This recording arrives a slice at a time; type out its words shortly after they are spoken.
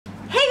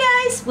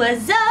guys,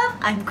 what's up?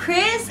 I'm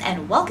Chris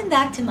and welcome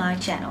back to my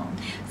channel.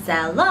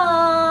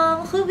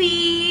 Salam,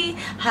 Hubi,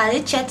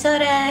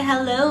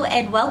 hello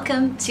and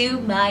welcome to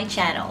my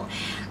channel.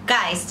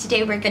 Guys,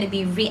 today we're going to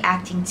be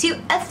reacting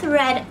to a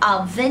thread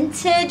of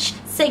vintage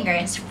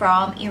singers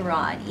from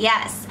Iran.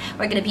 Yes,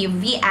 we're going to be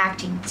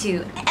reacting to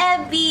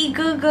Ebi,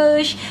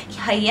 Googoosh,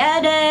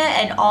 Hayade,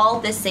 and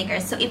all the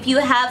singers. So if you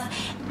have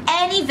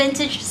any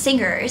vintage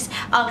singers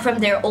from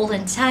their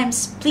olden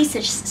times, please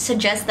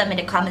suggest them in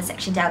the comment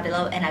section down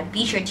below and I'll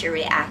be sure to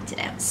react to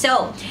them.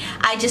 So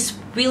I just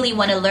really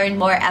want to learn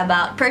more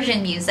about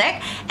Persian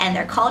music and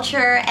their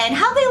culture and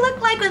how they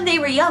look like when they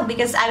were young,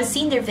 because I've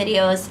seen their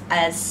videos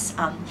as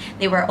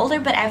they were older,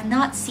 but I've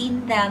not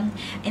seen them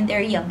in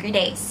their younger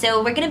days.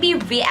 So we're going to be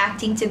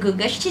reacting to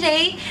Googoosh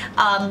today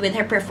with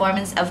her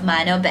performance of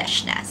Mano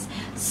Beshnas.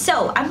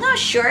 So I'm not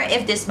sure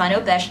if this Mano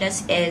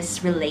Beshnas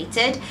is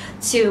related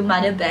to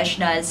Mano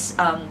Beshnas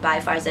by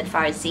Farzad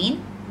Farzin,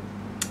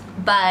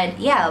 but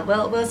yeah,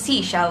 we'll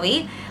see, shall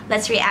we?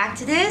 Let's react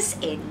to this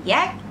in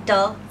Yek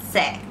Do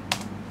Se.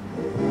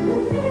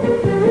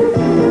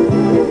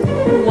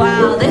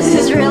 Wow, this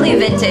is really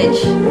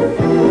vintage.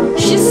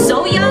 She's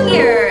so young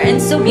here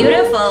and so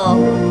beautiful.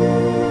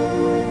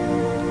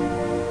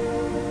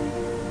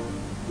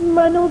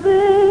 Mano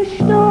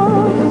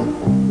Beshnas,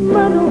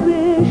 Mano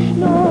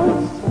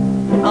Beshnas.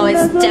 Oh,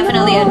 it's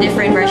definitely a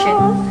different version.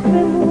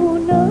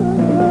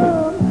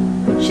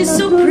 She's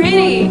so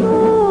pretty.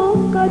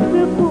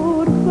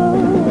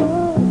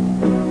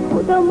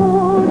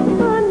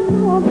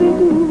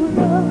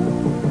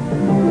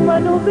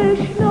 Mano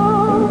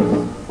Beshnas,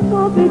 to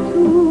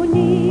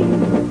betuni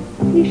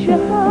پیش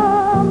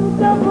هم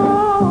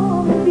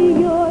دوام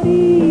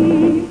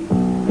بیاری،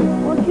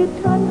 ما که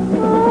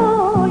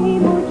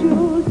تنهاییم و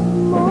جز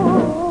ما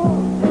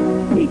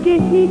دیگه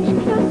هیچ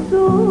کس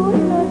رو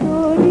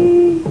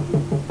نداری.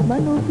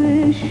 منو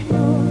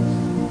بشناس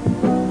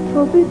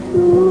تا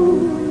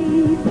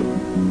بتونی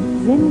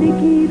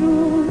زندگی رو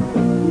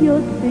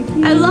یاد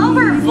بگیری. I love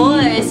her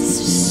voice.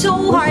 It's so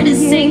hard to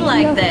sing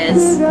like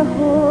this.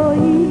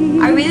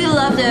 I really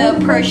love the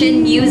Persian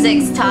music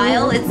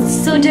style. It's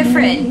so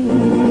different.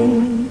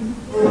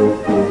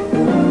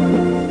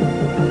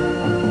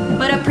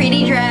 What a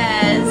pretty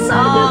dress.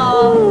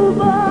 Oh.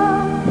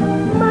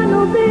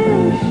 منو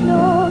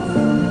بشناس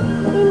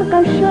این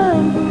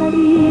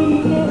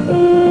قشنگ‌ترین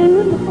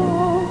علم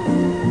هاست.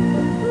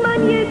 من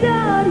یه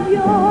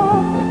دریا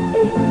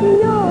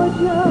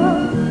احتیاجم،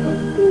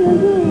 بیا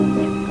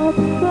یک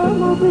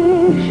قطره‌مو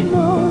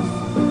بشناس.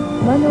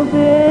 منو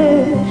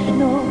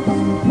بشناس،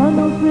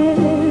 منو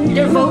بشناس.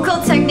 Their vocal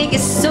technique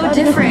is so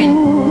different.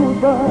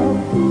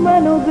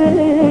 منو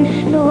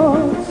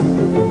بشناس.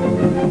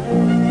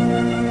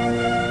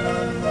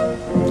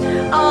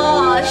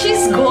 Oh,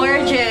 she's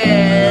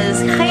gorgeous.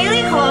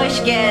 خیلی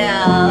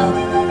خوشگل.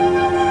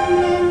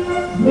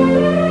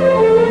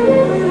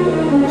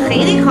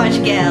 خیلی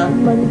خوشگل.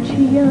 من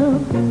چیم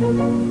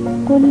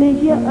قله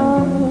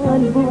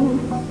البون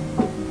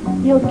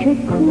یا که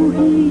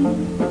کوهی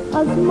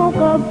از ما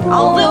قبول.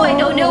 Although I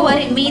don't know what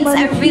it means,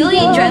 I really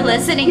enjoy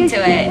listening to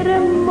it.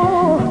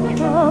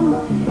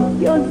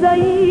 یا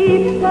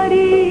ضعیف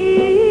ترین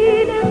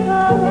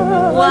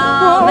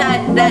Wow,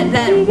 that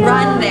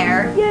run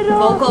there,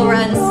 vocal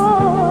runs.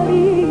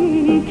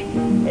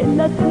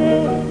 علت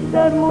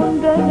در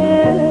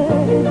موندن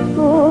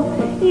تو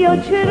یا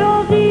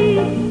چراغی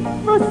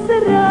واسه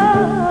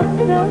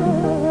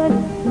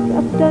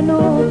رفتن و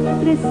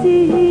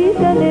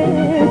رسیدن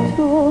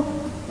تو.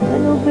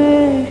 منو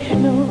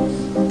بشناس،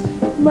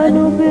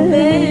 منو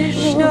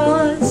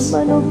بشناس،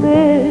 منو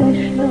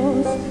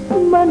بشناس،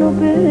 منو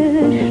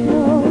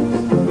بشناس.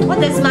 What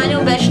does Mano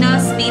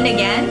Beshnas mean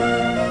again?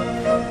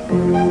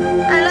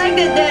 I like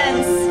the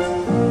dance.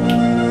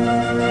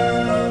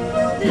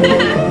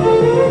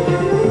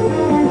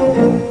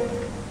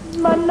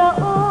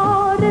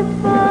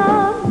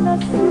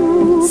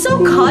 So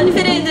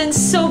confident and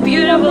so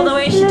beautiful the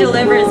way she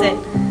delivers it.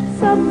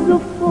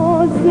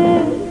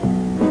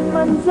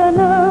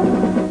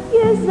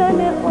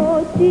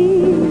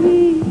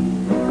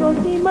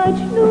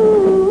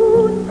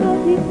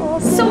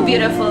 So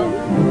beautiful.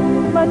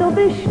 Mano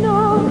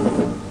Beshnas,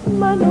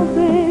 Mano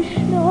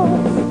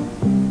Beshnas.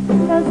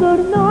 نظر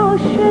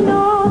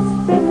ناشناس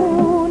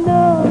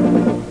بمونم،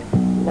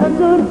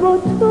 نظر با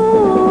تو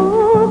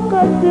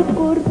قد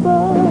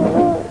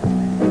قربت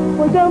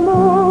خودم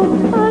رو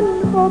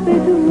تنها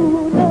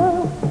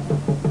بدونم.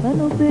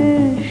 منو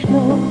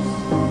بشناس،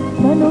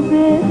 منو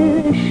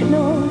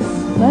بشناس،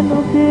 منو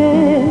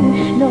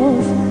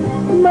بشناس،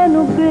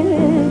 منو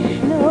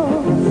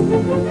بشناس.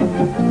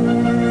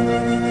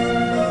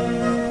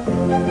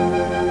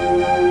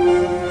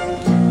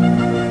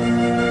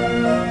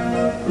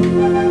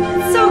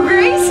 So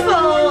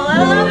graceful. I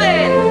love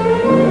it.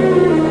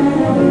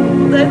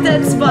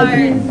 That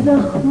part.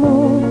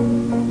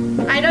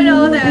 I don't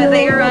know the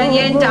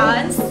Iranian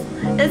dance.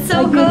 It's so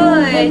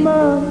good.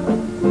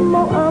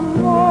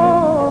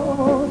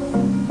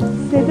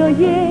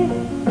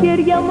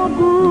 گریه‌مو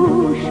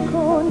گوش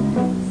کن،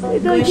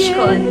 صدای گوش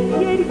کن.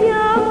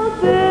 گریه‌مو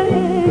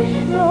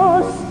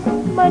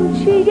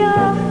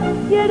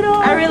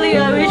I really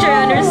wish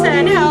I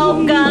understand.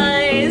 Help,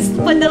 guys.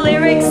 Put the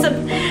lyrics,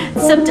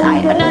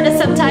 subtitle, not a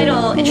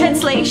subtitle, a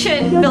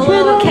translation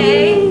below,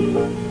 okay?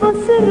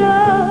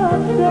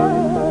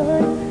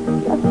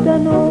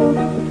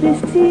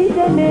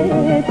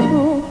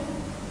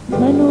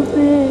 Mano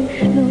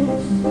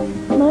Beshnas,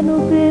 Mano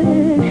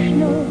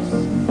Beshnas,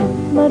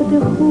 مرد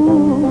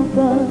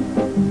خوبم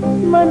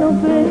Mano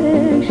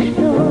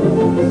Beshnas.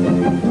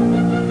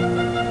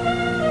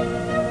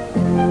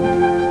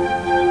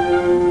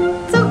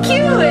 So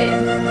cute.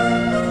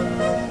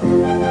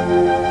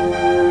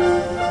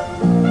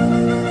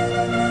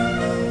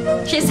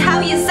 Just how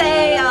you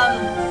say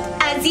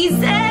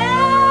Azizel.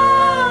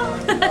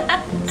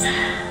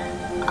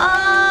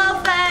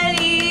 Oh,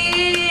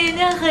 Fanny,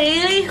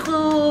 really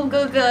cool,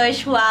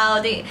 Googoosh.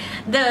 Wow, the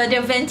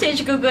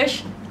vintage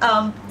Googoosh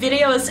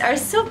videos are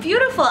so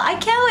beautiful. I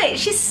can't wait.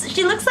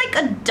 She looks like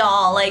a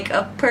doll, like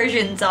a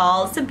Persian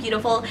doll. So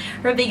beautiful.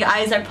 Her big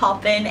eyes are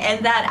popping,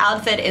 and that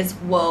outfit is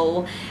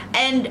whoa.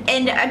 And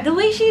the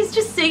way she's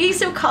just singing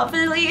so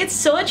confidently, it's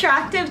so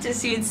attractive to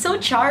see. It's so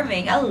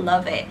charming. I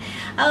love it.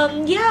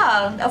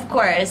 Yeah, of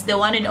course, the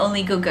one and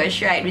only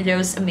Googoosh, right, with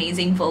those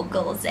amazing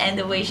vocals and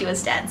the way she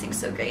was dancing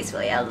so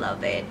gracefully. I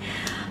love it.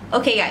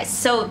 Okay, guys,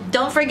 so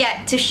don't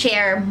forget to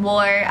share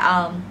more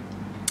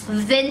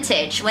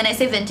vintage, when I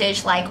say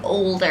vintage, like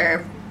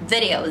older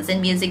videos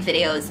and music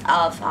videos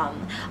of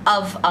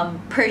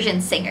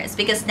Persian singers,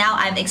 because now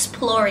I'm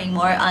exploring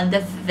more on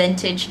the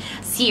vintage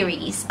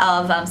series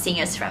of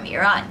singers from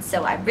Iran.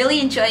 So I'm really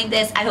enjoying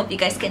this. I hope you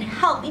guys can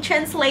help me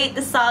translate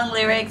the song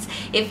lyrics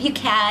if you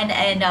can,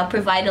 and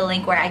provide a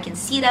link where I can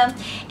see them.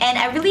 And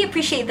I really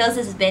appreciate those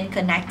who's been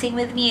connecting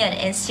with me on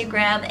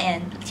Instagram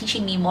and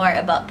teaching me more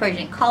about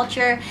Persian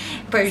culture,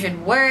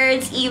 Persian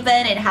words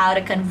even, and how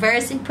to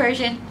converse in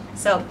Persian.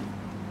 So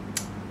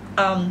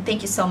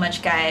thank you so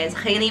much, guys.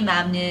 Khayli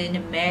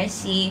mamnoon,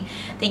 merci.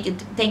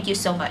 Thank you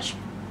so much.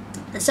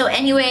 So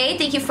anyway,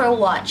 thank you for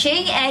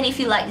watching, and if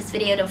you like this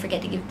video, don't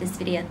forget to give this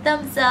video a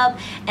thumbs up,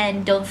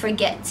 and don't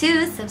forget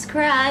to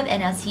subscribe,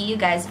 and I'll see you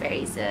guys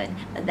very soon.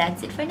 But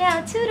that's it for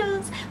now.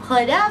 Toodles.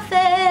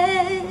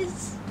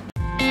 Khodafez.